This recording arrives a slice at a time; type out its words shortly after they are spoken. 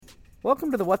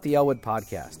Welcome to the What the Elwood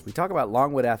podcast. We talk about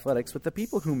Longwood athletics with the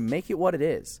people who make it what it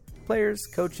is. Players,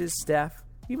 coaches, staff,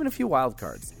 even a few wild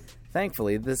cards.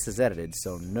 Thankfully, this is edited,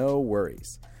 so no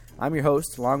worries. I'm your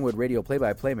host, Longwood radio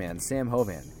play-by-play man, Sam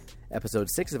Hovan. Episode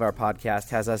 6 of our podcast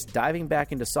has us diving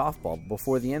back into softball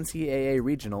before the NCAA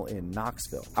Regional in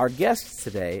Knoxville. Our guests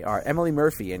today are Emily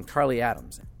Murphy and Carly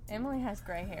Adams. Emily has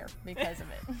gray hair because of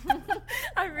it.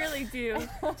 I really do.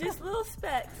 Just little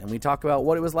specks. And we talk about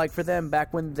what it was like for them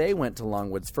back when they went to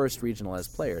Longwood's first regional as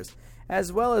players,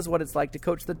 as well as what it's like to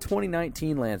coach the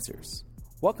 2019 Lancers.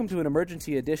 Welcome to an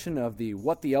emergency edition of the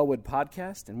What the Elwood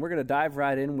podcast, and we're going to dive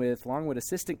right in with Longwood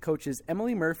assistant coaches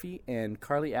Emily Murphy and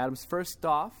Carly Adams. First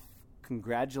off,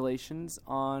 congratulations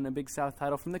on a Big South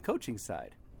title from the coaching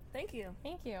side. Thank you.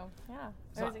 Thank you. Yeah,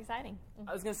 it was exciting.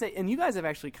 I was going to say, and you guys have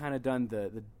actually kind of done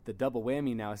the double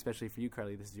whammy now, especially for you,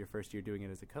 Carly. This is your first year doing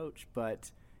it as a coach, but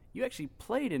you actually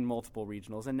played in multiple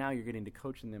regionals, and now you're getting to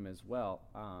coach in them as well.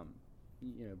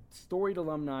 Storied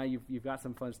alumni, you've got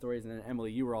some fun stories, and then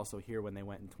Emily, you were also here when they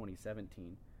went in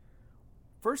 2017.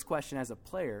 First question, as a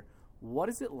player, what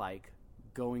is it like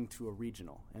going to a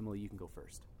regional? Emily, you can go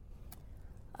first.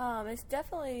 It's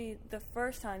definitely the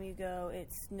first time you go.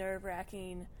 It's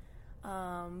nerve-wracking,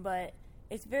 but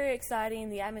it's very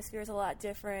exciting. The atmosphere is a lot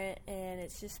different, and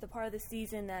it's just the part of the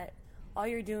season that all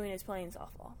you're doing is playing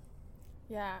softball.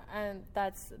 Yeah, and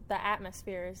that's the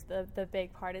atmosphere is the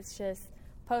big part. It's just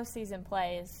postseason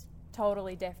play is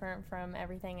totally different from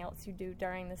everything else you do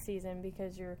during the season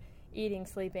because you're eating,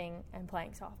 sleeping, and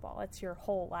playing softball. It's your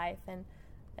whole life, and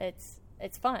it's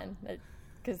fun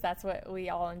because that's what we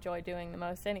all enjoy doing the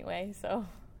most anyway. So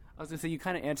I was going to say, you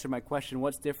kind of answered my question.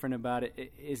 What's different about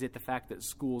it? Is it the fact that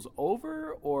school's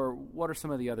over, or what are some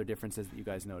of the other differences that you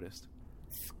guys noticed?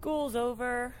 School's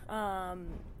over.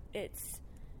 It's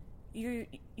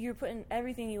you're putting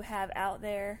everything you have out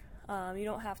there. You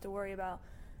don't have to worry about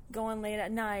going late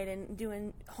at night and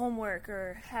doing homework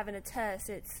or having a test.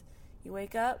 It's you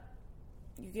wake up,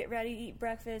 you get ready, eat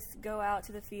breakfast, go out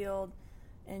to the field,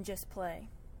 and just play.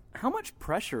 How much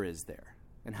pressure is there,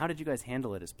 and how did you guys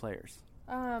handle it as players?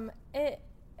 It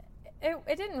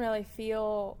didn't really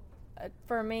feel,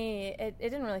 for me, it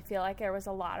didn't really feel like there was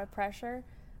a lot of pressure,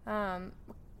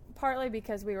 partly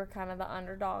because we were kind of the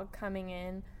underdog coming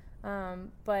in,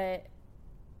 but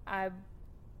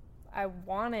I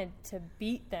wanted to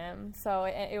beat them, so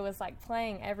it was like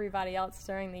playing everybody else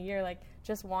during the year, like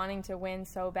just wanting to win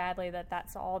so badly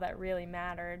that's all that really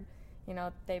mattered. You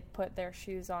know, they put their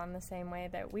shoes on the same way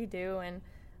that we do, and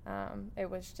it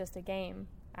was just a game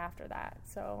after that.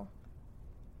 So,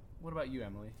 what about you,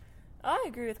 Emily? I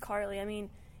agree with Carly. I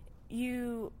mean,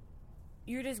 you're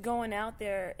just going out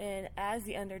there, and as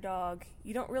the underdog,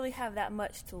 you don't really have that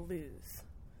much to lose.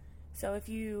 So if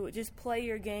you just play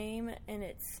your game, and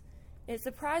it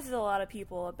surprises a lot of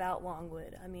people about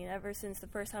Longwood. I mean, ever since the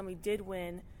first time we did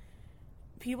win,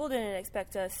 people didn't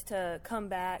expect us to come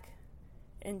back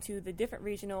into the different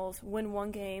regionals, win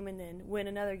one game, and then win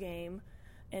another game,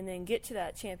 and then get to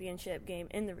that championship game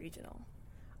in the regional.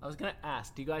 I was going to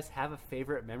ask, do you guys have a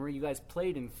favorite memory? You guys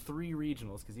played in 3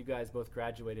 regionals because you guys both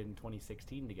graduated in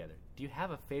 2016 together. Do you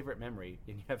have a favorite memory,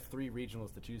 and you have 3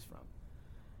 regionals to choose from?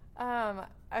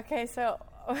 Okay, so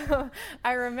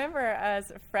I remember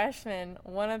as a freshman,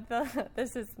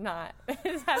 this has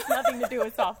nothing to do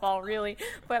with softball really,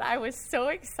 but I was so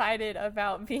excited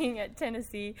about being at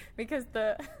Tennessee because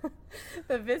the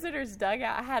visitors'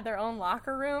 dugout had their own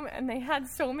locker room and they had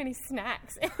so many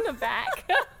snacks in the back.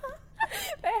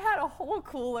 They had a whole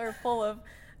cooler full of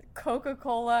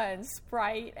Coca-Cola and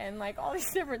Sprite and like all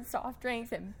these different soft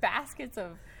drinks and baskets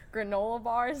of granola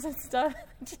bars and stuff.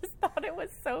 I just thought it was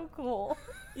so cool.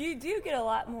 You do get a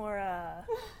lot more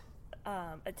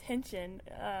attention,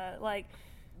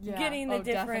 getting the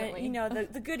different, definitely.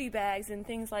 the goodie bags and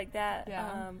things like that.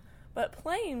 Yeah. But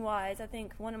playing-wise, I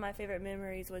think one of my favorite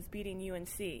memories was beating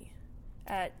UNC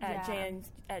at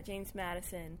James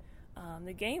Madison.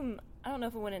 The game, I don't know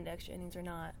if it went into extra innings or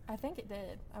not. I think it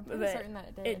did. I'm pretty certain that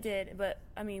it did. It did, but,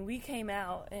 I mean, we came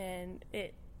out, and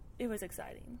it was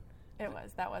exciting.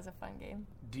 That was a fun game.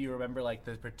 Do you remember like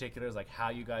the particulars, like how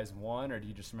you guys won, or do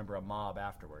you just remember a mob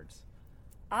afterwards?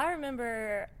 I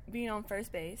remember being on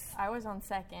first base. I was on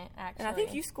second, actually. And I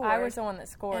think you scored. I was the one that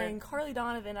scored. And Carly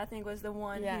Donovan, I think, was the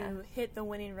one who hit the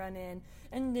winning run in.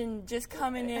 And then just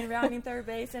coming in, rounding third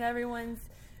base, and everyone's,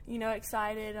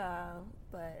 excited.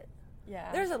 But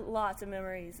yeah, there's lots of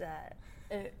memories that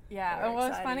Well,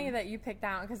 it's funny that you picked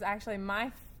out, because actually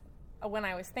when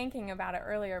I was thinking about it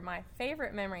earlier, my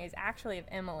favorite memory is actually of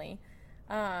Emily.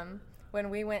 When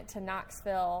we went to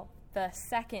Knoxville the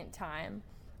second time,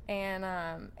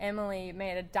 and Emily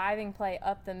made a diving play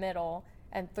up the middle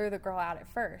and threw the girl out at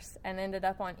first and ended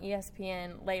up on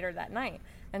ESPN later that night.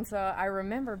 And so I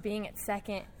remember being at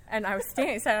second, and I was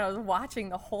standing at second, I was watching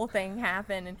the whole thing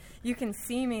happen, and you can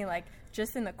see me, like,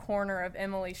 just in the corner of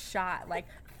Emily's shot, like,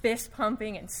 fist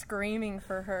pumping and screaming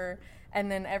for her,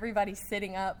 and then everybody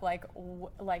sitting up, like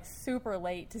super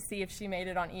late to see if she made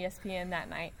it on ESPN that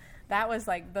night. That was,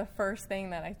 like, the first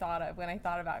thing that I thought of when I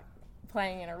thought about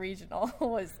playing in a regional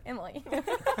was Emily.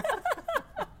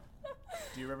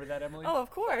 Do you remember that, Emily? Oh, of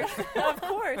course. Of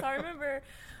course. I remember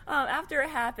after it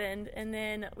happened, and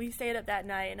then we stayed up that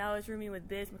night, and I was rooming with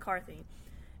Biz McCarthy.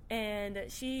 And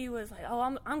she was like, oh,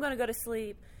 I'm going to go to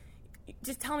sleep.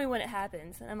 Just tell me when it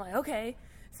happens. And I'm like, okay.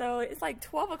 So it's like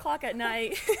 12 o'clock at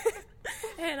night,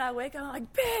 and I wake up, I'm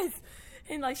like, Biz!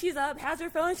 And, like, she's up, has her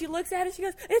phone, she looks at it, she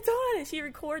goes, it's on, and she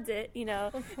records it, you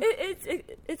know.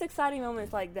 It's exciting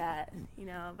moments like that, you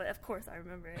know, but of course I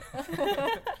remember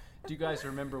it. Do you guys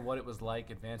remember what it was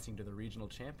like advancing to the regional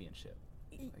championship?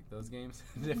 Like those games?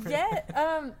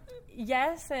 Yeah,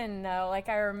 yes and no. Like,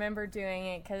 I remember doing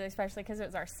it, especially because it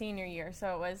was our senior year,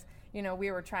 so it was, you know,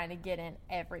 we were trying to get in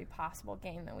every possible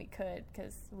game that we could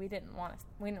because we didn't want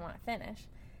to finish.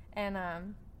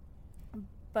 And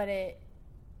but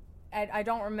I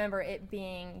don't remember it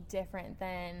being different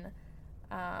than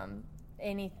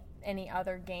any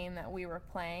other game that we were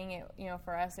playing. It, you know,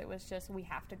 for us, it was just, we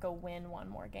have to go win one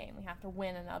more game. We have to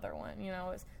win another one. You know,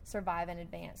 it was survive and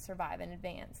advance.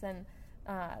 And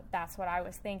that's what I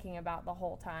was thinking about the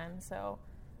whole time. So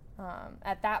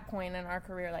at that point in our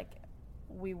career, like,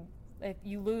 if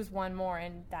you lose one more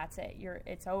and that's it,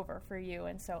 it's over for you.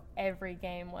 And so every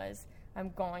game was,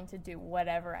 I'm going to do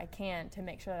whatever I can to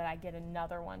make sure that I get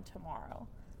another one tomorrow.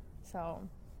 So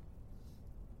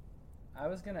I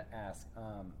was going to ask,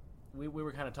 we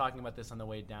were kind of talking about this on the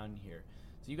way down here.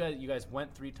 So you guys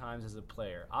went 3 times as a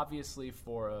player. Obviously,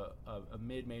 for a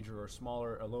mid-major or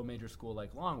smaller, a low-major school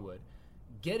like Longwood,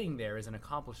 getting there is an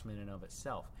accomplishment in and of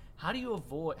itself. How did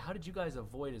you guys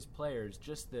avoid as players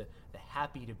just the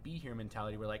happy to be here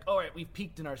mentality? We're like, all right, we've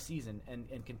peaked in our season,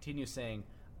 and continue saying,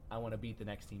 I want to beat the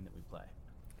next team that we play.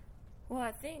 Well,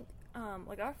 I think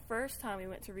like our first time we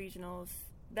went to regionals,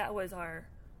 that was our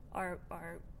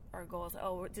goal. Is,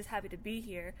 oh, we're just happy to be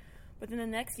here. But then the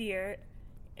next year,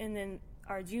 and then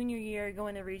our junior year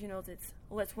going to regionals, it's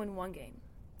let's win one game.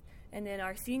 And then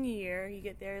our senior year, you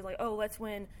get there like, oh, let's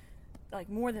win like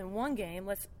more than one game.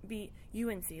 Let's beat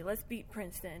UNC. Let's beat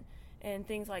Princeton, and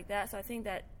things like that. So I think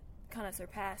that kind of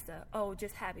surpassed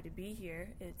just happy to be here.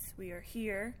 It's we are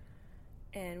here,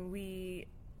 and we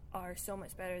are so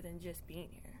much better than just being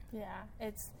here. Yeah,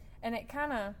 it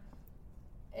kind of,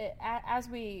 as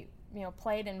we, you know,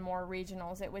 played in more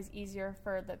regionals, it was easier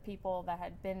for the people that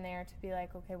had been there to be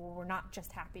like, okay, well, we're not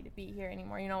just happy to be here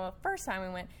anymore. You know, the first time we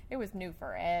went, it was new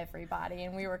for everybody,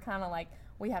 and we were kind of like,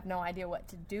 we have no idea what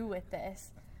to do with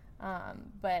this.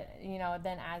 But, you know,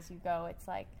 then as you go, it's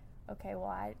like, okay, well,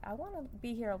 I want to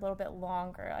be here a little bit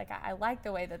longer. Like, I like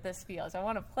the way that this feels. I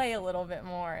want to play a little bit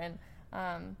more. And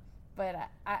but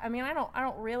I mean, I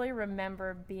don't really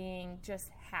remember being just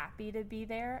happy to be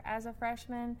there as a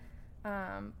freshman.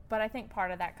 But I think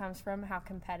part of that comes from how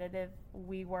competitive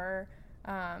we were,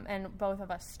 and both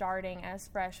of us starting as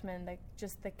freshmen.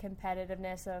 Just the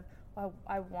competitiveness of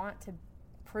I want to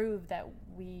prove that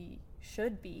we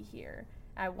should be here.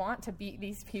 I want to beat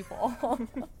these people.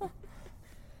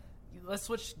 Let's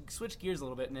switch gears a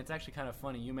little bit, and it's actually kind of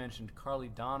funny. You mentioned Carly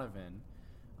Donovan,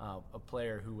 a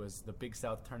player who was the Big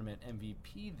South Tournament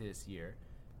MVP this year.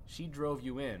 She drove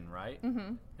you in, right?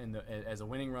 Mm-hmm. As a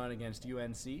winning run against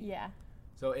UNC? Yeah.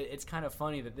 So it's kind of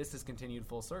funny that this has continued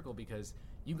full circle because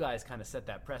you guys kind of set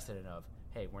that precedent of,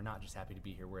 hey, we're not just happy to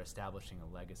be here, we're establishing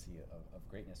a legacy of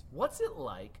greatness. What's it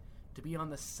like to be on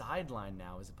the sideline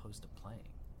now as opposed to playing?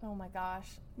 Oh my gosh.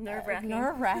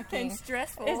 Nerve-wracking. And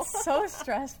stressful. It's so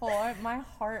stressful. My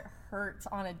heart hurts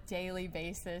on a daily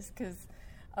basis because,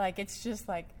 like, it's just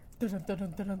like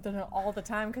all the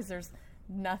time because there's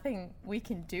nothing we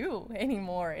can do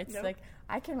anymore. It's like,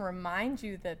 I can remind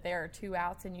you that there are 2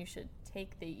 outs and you should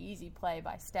take the easy play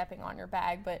by stepping on your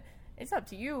bag, but it's up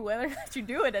to you whether or not you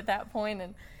do it at that point.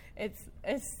 And it's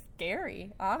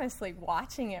scary, honestly,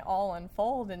 watching it all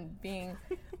unfold and being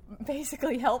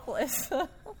basically helpless.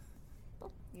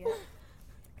 Yeah,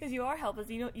 because you are helpless.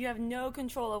 You have no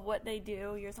control of what they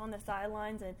do. You're just on the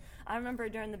sidelines. And I remember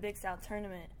during the Big South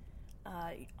tournament,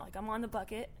 like I'm on the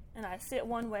bucket, and I sit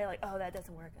one way, like, oh, that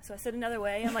doesn't work. So I sit another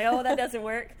way, I'm like, oh, that doesn't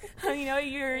work.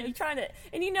 You're trying to,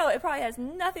 and it probably has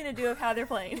nothing to do with how they're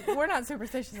playing. We're not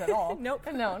superstitious at all. Nope.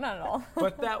 No, not at all.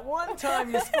 But that one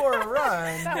time you score a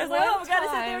run. I was like, oh, we got to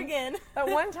sit there again. At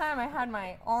one time I had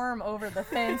my arm over the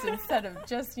fence instead of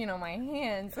just, my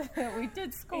hands. We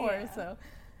did score, so.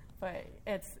 But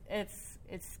it's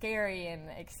scary and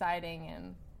exciting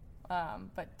and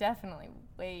but definitely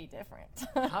way different.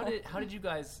 How did you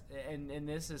guys, and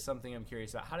this is something I'm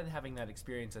curious about, how did having that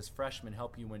experience as freshmen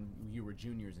help you when you were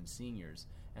juniors and seniors?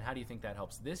 And how do you think that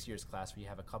helps this year's class where you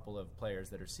have a couple of players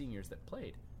that are seniors that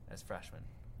played as freshmen?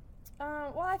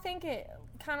 Well, I think it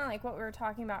kind of like what we were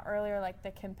talking about earlier, like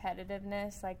the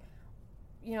competitiveness, like,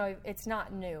 it's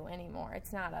not new anymore.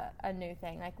 It's not a new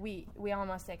thing. Like we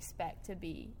almost expect to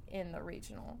be in the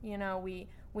regional.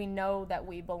 We know that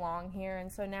we belong here,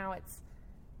 and so now it's,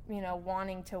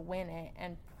 wanting to win it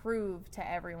and prove to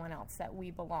everyone else that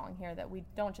we belong here, that we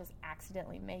don't just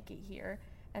accidentally make it here.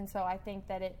 And so I think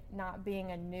that it not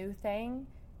being a new thing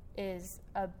is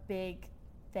a big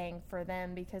thing for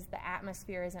them because the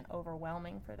atmosphere isn't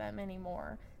overwhelming for them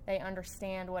anymore. They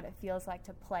understand what it feels like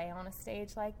to play on a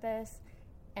stage like this,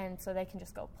 and so they can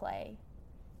just go play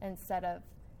instead of,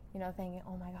 thinking,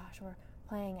 oh my gosh, we're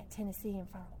playing at Tennessee in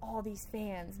front of all these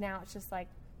fans. Now it's just like,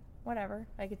 whatever,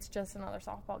 like it's just another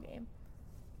softball game.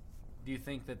 Do you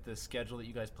think that the schedule that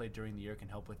you guys played during the year can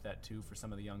help with that too for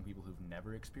some of the young people who've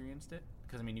never experienced it?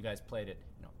 Because you guys played it,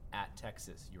 at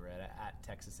Texas. You were at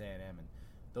Texas A&M, and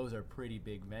those are pretty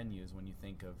big venues when you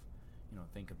think of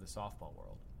the softball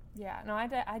world. Yeah, no,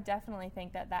 I definitely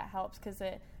think that helps because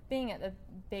being at the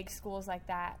big schools like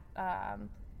that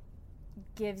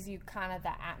gives you kind of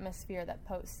the atmosphere that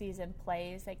postseason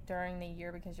plays like during the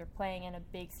year because you're playing in a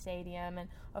big stadium, and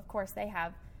of course they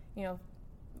have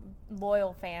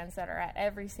loyal fans that are at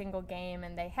every single game,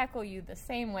 and they heckle you the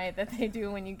same way that they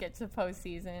do when you get to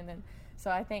postseason. And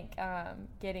so I think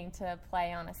getting to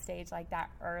play on a stage like that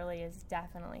early is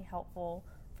definitely helpful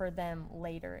for them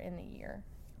later in the year.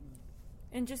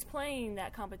 And just playing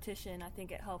that competition, I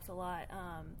think it helps a lot.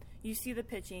 You see the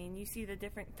pitching, you see the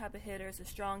different type of hitters, the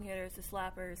strong hitters, the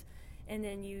slappers, and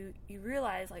then you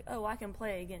realize, like, oh, I can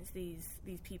play against these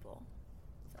people.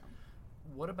 So.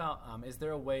 What about, is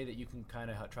there a way that you can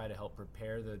kind of try to help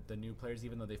prepare the new players,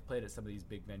 even though they've played at some of these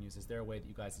big venues? Is there a way that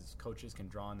you guys as coaches can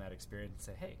draw on that experience and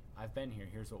say, hey, I've been here,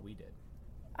 here's what we did?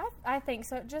 I think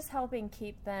so. Just helping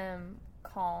keep them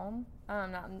calm,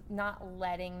 not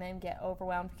letting them get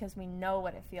overwhelmed because we know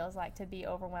what it feels like to be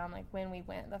overwhelmed, like when we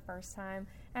went the first time.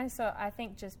 And so I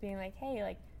think just being like, hey,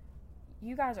 like,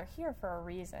 you guys are here for a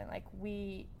reason. Like,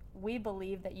 we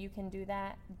believe that you can do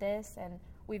this, and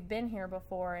we've been here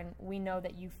before, and we know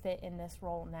that you fit in this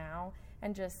role now.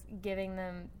 And just giving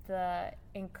them the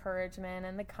encouragement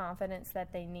and the confidence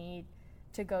that they need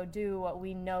to go do what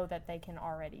we know that they can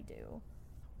already do.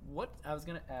 I was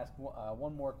going to ask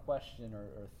one more question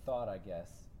or thought, I guess.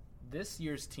 This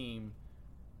year's team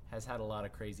has had a lot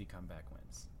of crazy comeback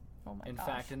wins. Oh my gosh. In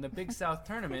fact, in the Big South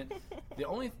tournament,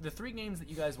 the 3 games that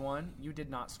you guys won, you did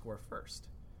not score first,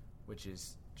 which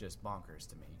is just bonkers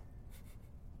to me.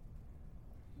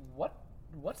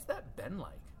 What's that been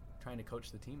like, trying to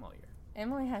coach the team all year?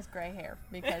 Emily has gray hair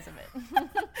because of it.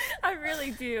 I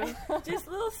really do. Just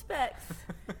little specks.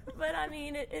 But, I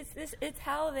mean, it's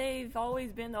how they've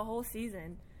always been the whole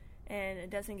season. And it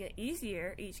doesn't get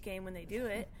easier each game when they do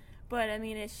it. But, I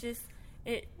mean, it's just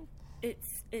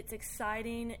it's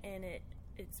exciting, and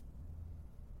it's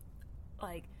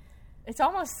like... It's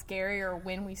almost scarier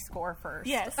when we score first.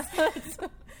 Yes.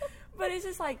 But it's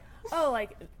just like,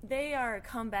 they are a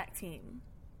comeback team.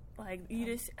 Like, you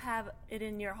just have it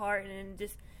in your heart and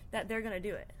just that they're going to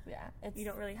do it. Yeah. You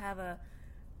don't really have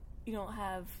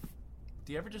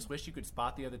Do you ever just wish you could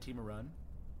spot the other team a run?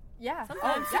 Yeah.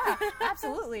 Sometimes. Oh, yeah,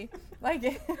 absolutely. Like,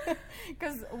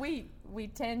 because we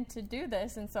tend to do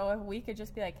this, and so if we could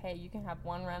just be like, hey, you can have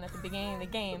one run at the beginning of the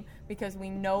game because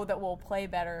we know that we'll play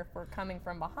better if we're coming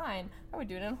from behind, I would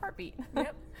do it in a heartbeat.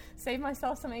 Yep. Save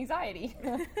myself some anxiety.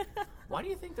 Why do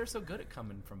you think they're so good at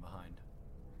coming from behind?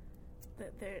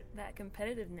 That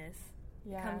competitiveness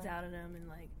comes out of them, and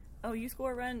like, oh, you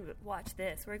score a run, but watch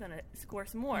this, we're gonna score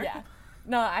some more. Yeah,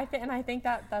 no, I think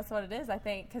that's what it is. I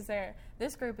think because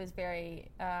this group is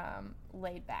very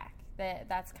laid back.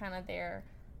 That's kind of their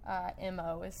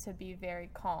MO, is to be very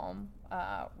calm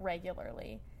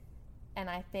regularly. And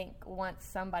I think once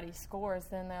somebody scores,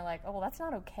 then they're like, oh, well, that's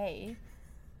not okay.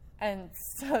 And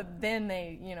so then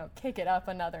they kick it up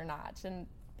another notch, and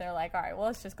they're like, all right, well,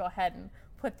 let's just go ahead and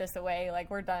put this away. Like,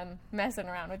 we're done messing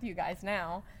around with you guys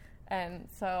now. And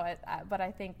so, but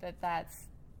I think that's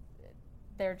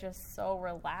they're just so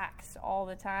relaxed all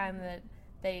the time that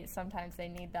sometimes they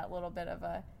need that little bit of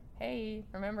a, hey,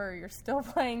 remember, you're still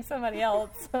playing somebody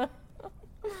else.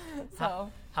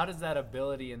 So how does that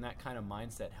ability and that kind of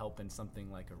mindset help in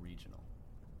something like a regional?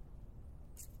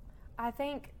 I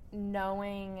think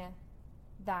knowing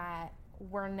that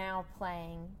we're now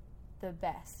playing the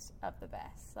best of the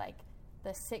best, like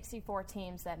the 64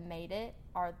 teams that made it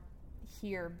are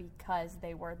here because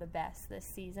they were the best this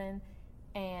season,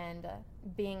 and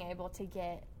being able to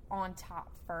get on top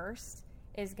first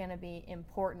is going to be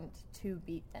important to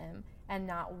beat them, and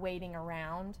not waiting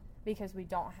around because we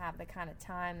don't have the kind of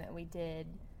time that we did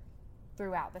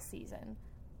throughout the season,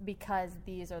 because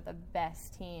these are the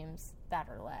best teams that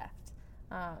are left.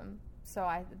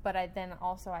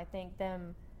 I think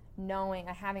them knowing,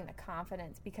 having the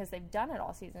confidence, because they've done it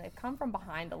all season. They've come from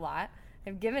behind a lot.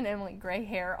 They've given Emily gray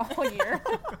hair all year.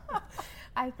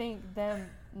 I think them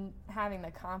having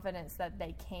the confidence that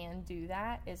they can do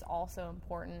that is also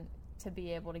important to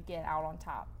be able to get out on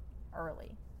top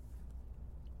early.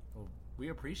 Well, we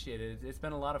appreciate it. It's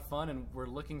been a lot of fun, and we're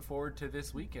looking forward to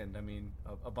this weekend. I mean,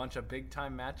 a bunch of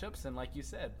big-time matchups, and like you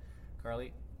said,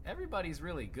 Carly, everybody's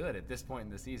really good at this point in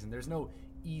the season. There's no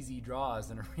easy draws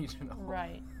in a regional.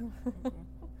 Right.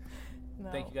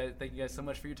 No. Thank you guys so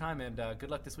much for your time, and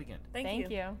good luck this weekend. Thank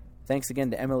you. Thanks again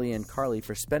to Emily and Carly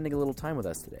for spending a little time with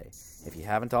us today. If you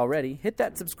haven't already, hit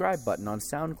that subscribe button on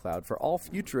SoundCloud for all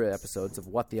future episodes of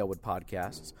What the Elwood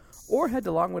podcasts, or head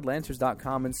to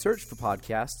longwoodlancers.com and search for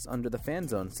podcasts under the Fan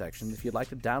Zone section if you'd like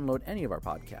to download any of our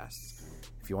podcasts.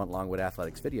 If you want Longwood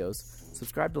Athletics videos,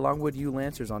 subscribe to Longwood U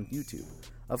Lancers on YouTube.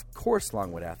 Of course,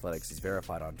 Longwood Athletics is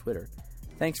verified on Twitter.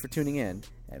 Thanks for tuning in,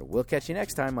 and we'll catch you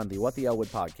next time on the What the Elwood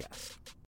podcast.